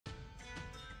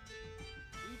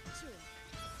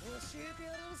The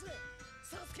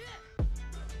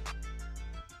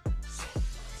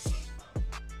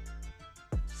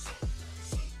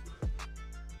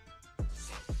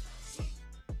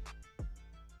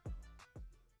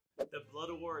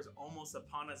Blood War is almost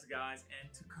upon us, guys,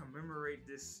 and to commemorate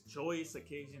this joyous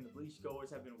occasion the Bleach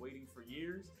goers have been waiting for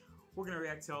years, we're going to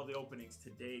react to all the openings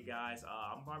today, guys.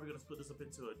 I'm probably going to split this up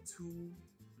into a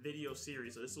 2-video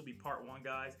series, so this will be part 1,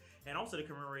 guys. And also to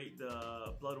commemorate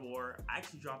the Blood War, I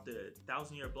actually dropped a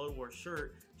 1000-year Blood War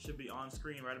shirt. Should be on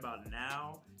screen right about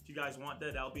now. If you guys want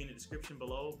that, that'll be in the description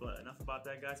below. But enough about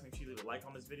that, guys. Make sure you leave a like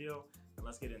on this video. And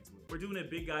let's get into it. We're doing it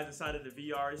big, guys, inside of the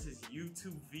VR. This is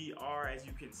YouTube VR, as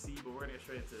you can see, but we're gonna get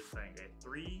straight into this thing. Okay,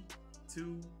 3,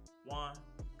 2, 1,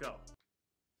 go.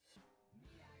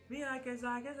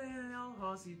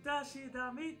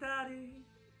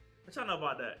 What y'all know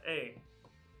about that? Hey,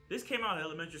 this came out in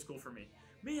elementary school for me.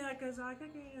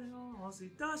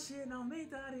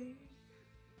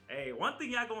 Hey, one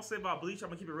thing y'all gonna say about Bleach, I'm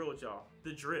gonna keep it real with y'all.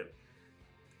 The drip.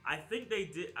 I think they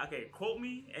did, okay, quote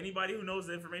me, anybody who knows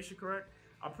the information correct.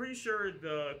 I'm pretty sure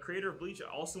the creator of Bleach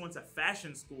also went to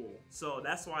fashion school. So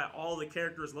that's why all the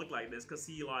characters look like this, because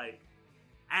he like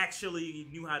actually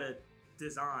knew how to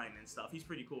design and stuff. He's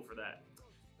pretty cool for that.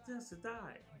 Just to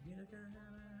die.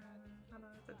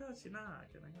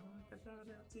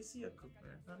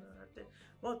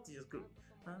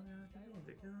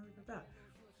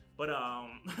 But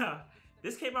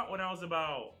this came out when I was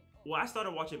about, well, I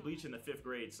started watching Bleach in the 5th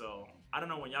grade, so I don't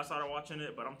know when y'all started watching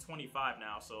it, but I'm 25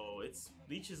 now, so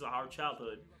Bleach is our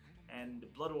childhood, and the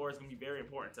Blood War is gonna be very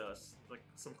important to us, like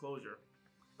some closure.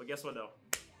 But guess what though?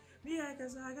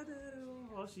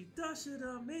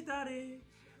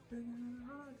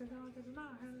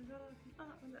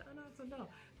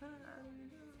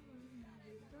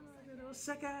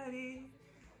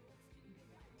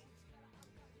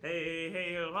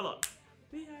 Hey, hold up.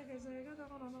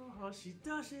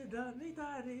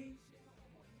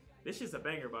 This is a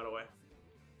banger, by the way.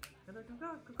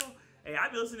 Hey, I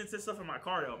be listening to stuff in my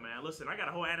car though, man. Listen, I got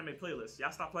a whole anime playlist.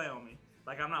 Y'all stop playing on me.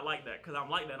 Like I'm not like that, cause I'm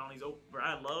like that on these.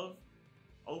 I love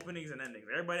openings and endings.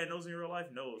 Everybody that knows me in real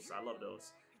life knows I love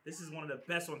those. This is one of the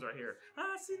best ones right here.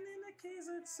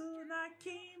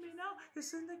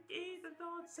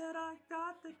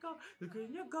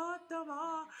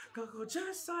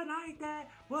 Just like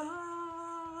that.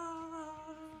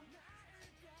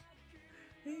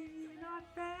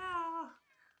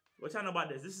 What y'all know about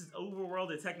this? This is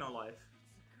Overworld and Techno Life.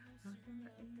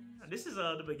 This is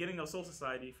the beginning of Soul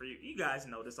Society for you. You guys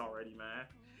know this already, man.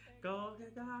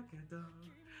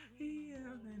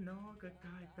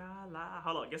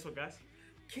 Hold on, guess what, guys?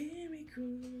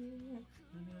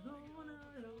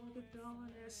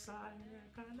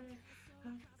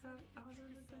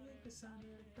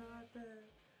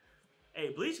 Hey,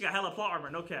 Bleach got hella plot armor,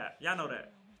 no cap. Y'all know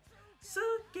that.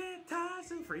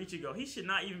 For Ichigo. He should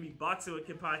not even be boxing with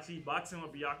Kenpachi, boxing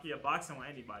with Byakuya, boxing with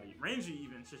anybody. Renji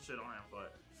even should shit on him,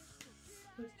 but.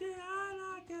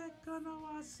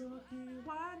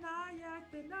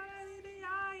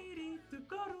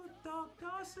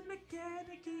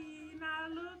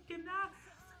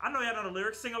 I know y'all know the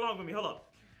lyrics. Sing along with me. Hold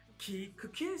up. Hey,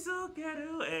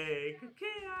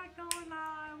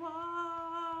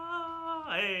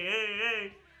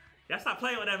 y'all stop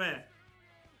playing with that man.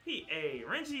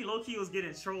 Renji low-key was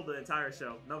getting trolled the entire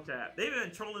show. No cap. They've been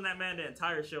trolling that man the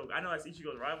entire show. I know that's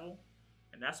Ichigo's rival,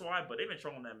 and that's why, but they've been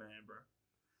trolling that man, bro.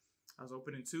 I was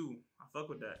opening 2. I fuck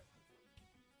with that.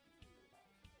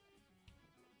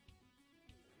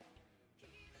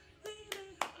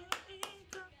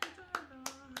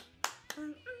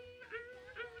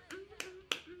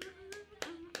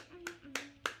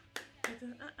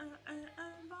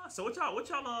 So what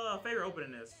y'all favorite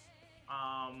opening is?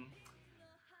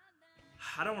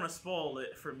 I don't want to spoil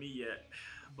it for me yet,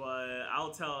 but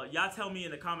y'all tell me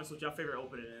in the comments what y'all favorite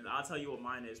opening is. I'll tell you what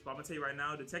mine is. But I'm gonna tell you right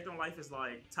now, Detective Life is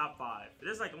like top 5.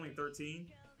 There's like only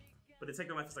 13, but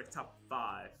Detective Life is like top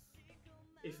 5,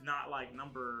 if not like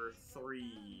number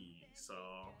 3. So.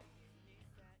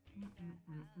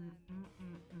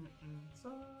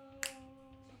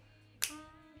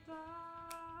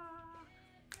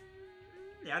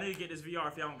 Yeah, I need to get this VR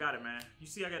if y'all don't got it, man. You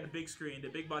see I got the big screen, the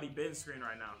big body Ben screen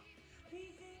right now.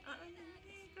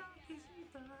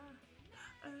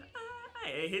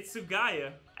 Hey,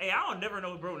 Hitsugaya. Hey, I don't never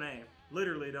know bro name.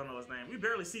 Literally don't know his name. We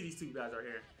barely see these 2 guys right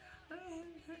here.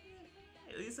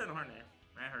 At least I know her name.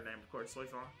 And her name, of course,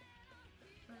 Soifon.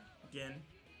 Again.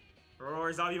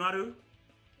 Rory Zabimaru.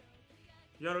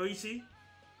 Yoroichi.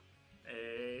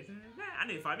 Hey, I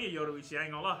need to find me a Yoroichi, I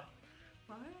ain't gonna lie.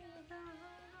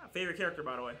 Favorite character,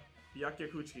 by the way. Byakuya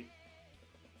Kuchiki.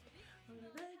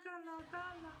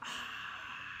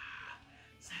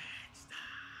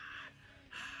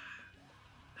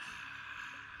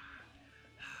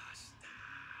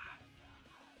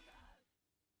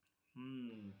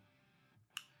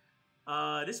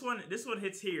 This one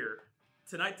hits here.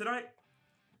 Tonight has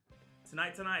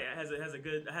a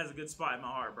good spot in my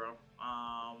heart, bro.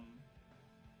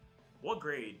 What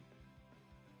grade?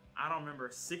 I don't remember.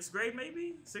 6th grade,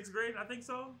 maybe? 6th grade, I think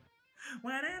so.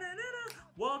 When I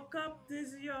woke up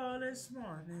this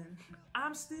morning,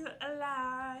 I'm still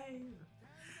alive.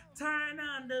 Turn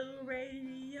on the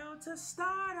radio to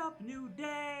start up new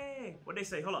day. What they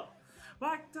say? Hold up.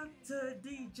 Walked up to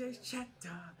DJ's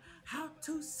chatter, how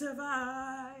to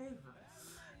survive.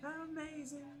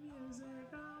 Amazing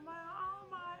music on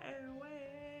my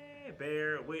airway.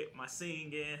 Bear with my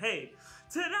singing. Hey,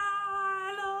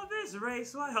 tonight love is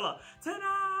race. What? Hold up.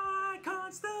 Tonight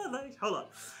constellation. Hold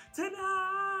up.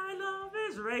 Tonight love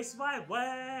is race my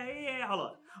way. Yeah, hold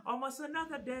up. Almost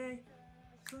another day.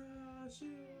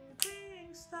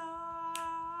 Shooting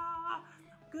star.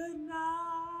 Good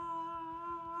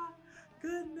night.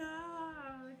 Good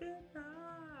night. Good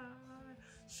night.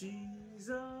 She's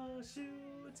a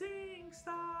shooting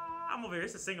star. I'm over here.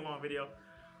 It's a sing-along video.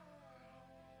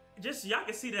 Just y'all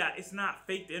can see that it's not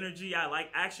faked energy. I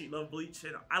actually love Bleach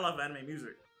and I love anime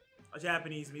music,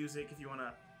 Japanese music if you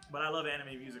wanna. But I love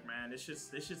anime music, man. This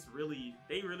just really,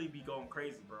 they really be going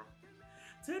crazy, bro.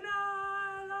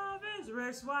 Tonight, love is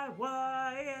rest white,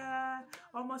 yeah.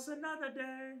 Almost another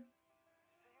day.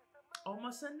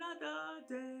 Almost another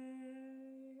day.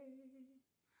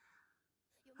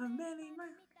 How many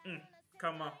man?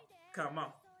 Come on, come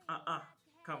on,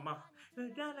 come on.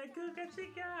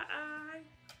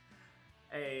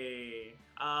 Hey,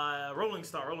 Rolling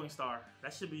Star, Rolling Star.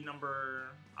 That should be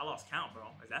number. I lost count, bro.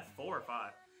 Is that 4 or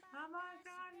 5? Oh my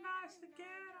God, nice to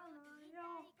get on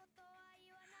you.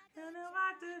 And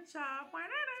about to chop.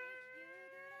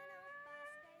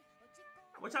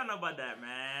 What y'all know about that,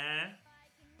 man?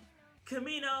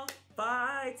 Camino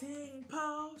fighting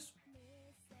post.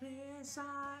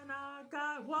 Inside I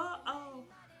got whoa.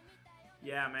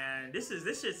 Yeah, man. This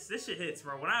shit hits,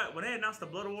 bro. When they announced the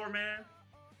Blood War, man.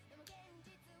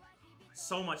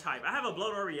 So much hype. I have a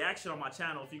Blood War reaction on my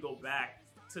channel if you go back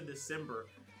to December.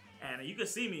 And you can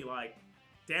see me like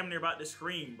damn near about to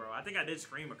scream, bro. I think I did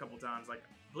scream a couple times. Like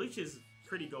Bleach is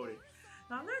pretty goated.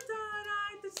 Now let's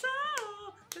die the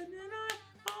soul, and then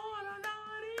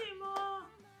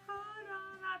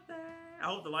I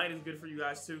hope the lighting's good for you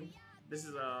guys too. This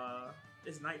is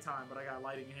it's nighttime, but I got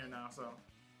lighting in here now, so.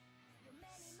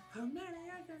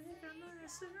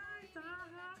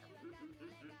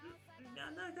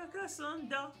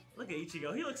 Look at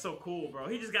Ichigo. He looks so cool, bro.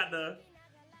 He just got the,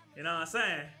 you know what I'm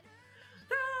saying?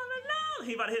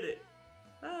 He about to hit it.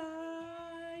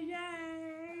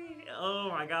 Yay. Oh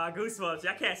my God, goosebumps.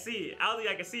 I can't see it. I don't think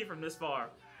I can see it from this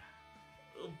far.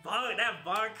 That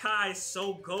Bankai is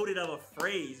so goated of a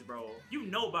phrase, bro. You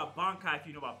know about Bankai if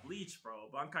you know about Bleach, bro.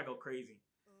 Bankai go crazy.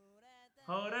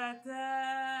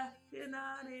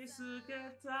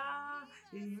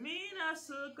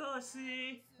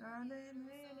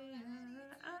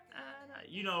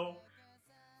 You know,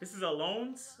 this is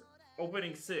Alone's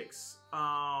opening 6.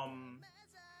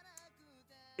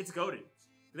 It's goated.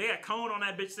 They got Cone on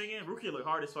that bitch singing. Rukia look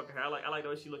hard as fuck. I like the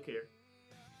way she look here.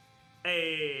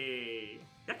 Hey,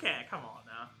 I can't. Come on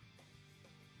now.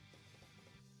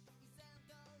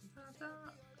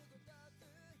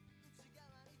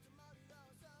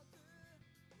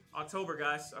 October,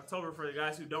 guys. October, for the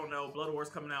guys who don't know, Blood War's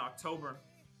coming out October.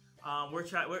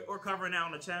 We're covering that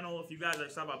on the channel. If you guys are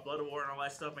excited about Blood War and all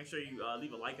that stuff, make sure you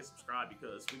leave a like and subscribe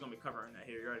because we're gonna be covering that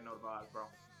here. You already know the vibes, bro.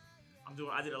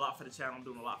 I did a lot for the channel. I'm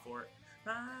doing a lot for it.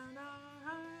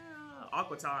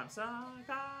 Aqua time.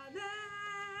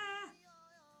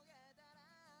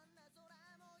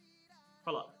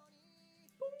 Hold up.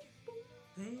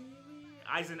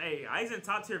 Aizen A. Aizen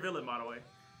top tier villain, by the way.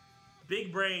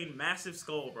 Big brain, massive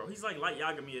skull, bro. He's like Light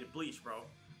Yagami at Bleach, bro.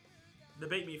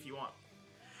 Debate me if you want.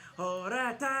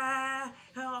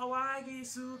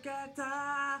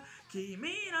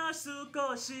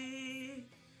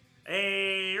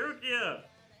 Hey, Rukia.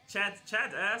 Chat's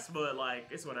ass, but like,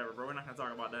 it's whatever, bro. We're not gonna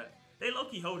talk about that. They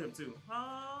low-key hold him too.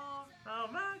 Oh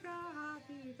my God.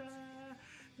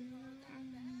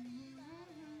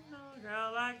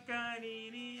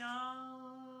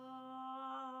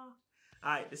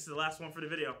 Alright, this is the last one for the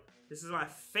video. This is my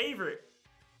favorite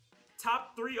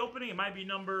top 3 opening. It might be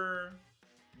number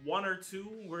 1 or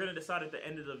 2. We're gonna decide at the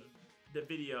end of the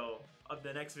video of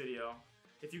the next video.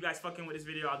 If you guys fucking with this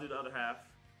video, I'll do the other half.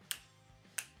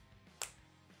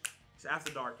 It's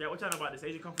After Dark. Yeah, what y'all know about this?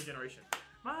 Asian Comfort Generation.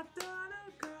 What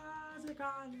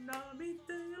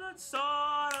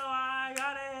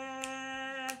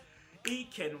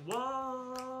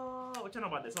y'all know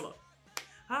about this? Hold up.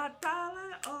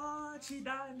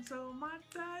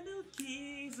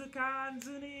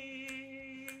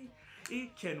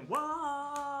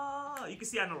 You can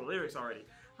see I know the lyrics already.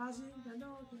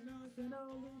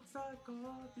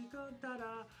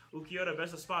 Ukiyo,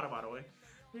 best of Spada, by the way.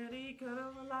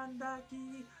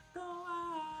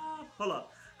 Hold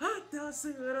up.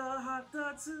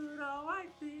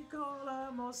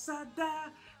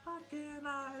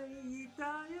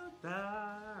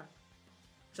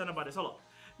 Shut up about this. Hold up.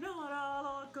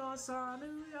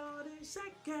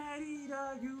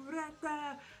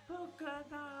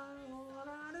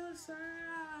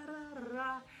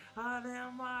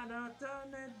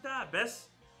 Best,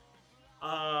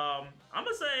 I'm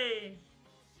gonna say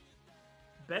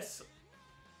best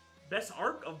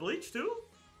arc of Bleach too.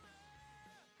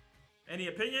 Any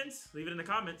opinions? Leave it in the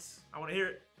comments. I want to hear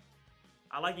it.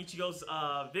 I like Ichigo's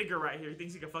vigor right here. He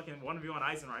thinks he can fucking 1v1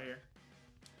 Aizen right here.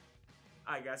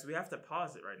 Alright guys, we have to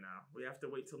pause it right now. We have to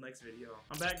wait till next video.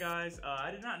 I'm back guys. I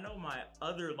did not know my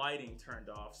other lighting turned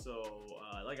off. So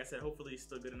like I said, hopefully it's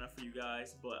still good enough for you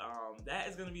guys. But that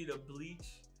is gonna be the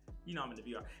Bleach. You know I'm in the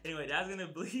VR. Anyway, that's gonna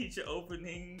Bleach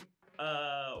opening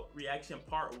reaction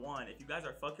part 1. If you guys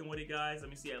are fucking with it guys, let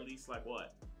me see at least like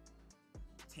what?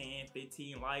 10,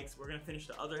 15 likes. We're gonna finish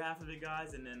the other half of it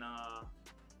guys, and then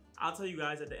I'll tell you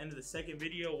guys at the end of the second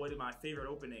video what is my favorite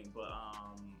opening. But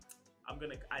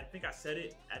I think I said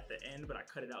it at the end, but I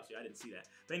cut it out so I didn't see that.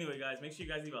 But anyway guys, make sure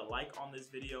you guys leave a like on this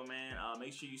video, man.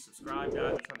 Make sure you subscribe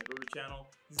guys. I'm trying to grow the channel.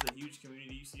 This is a huge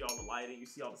community. You see all the lighting, you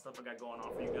see all the stuff I got going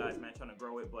on for you guys, man. Trying to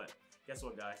grow it. But guess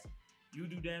what guys, you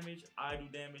do damage, I do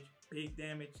damage, big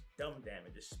damage, dumb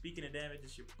damage. Just speaking of damage,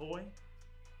 it's your boy,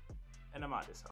 and I'm out this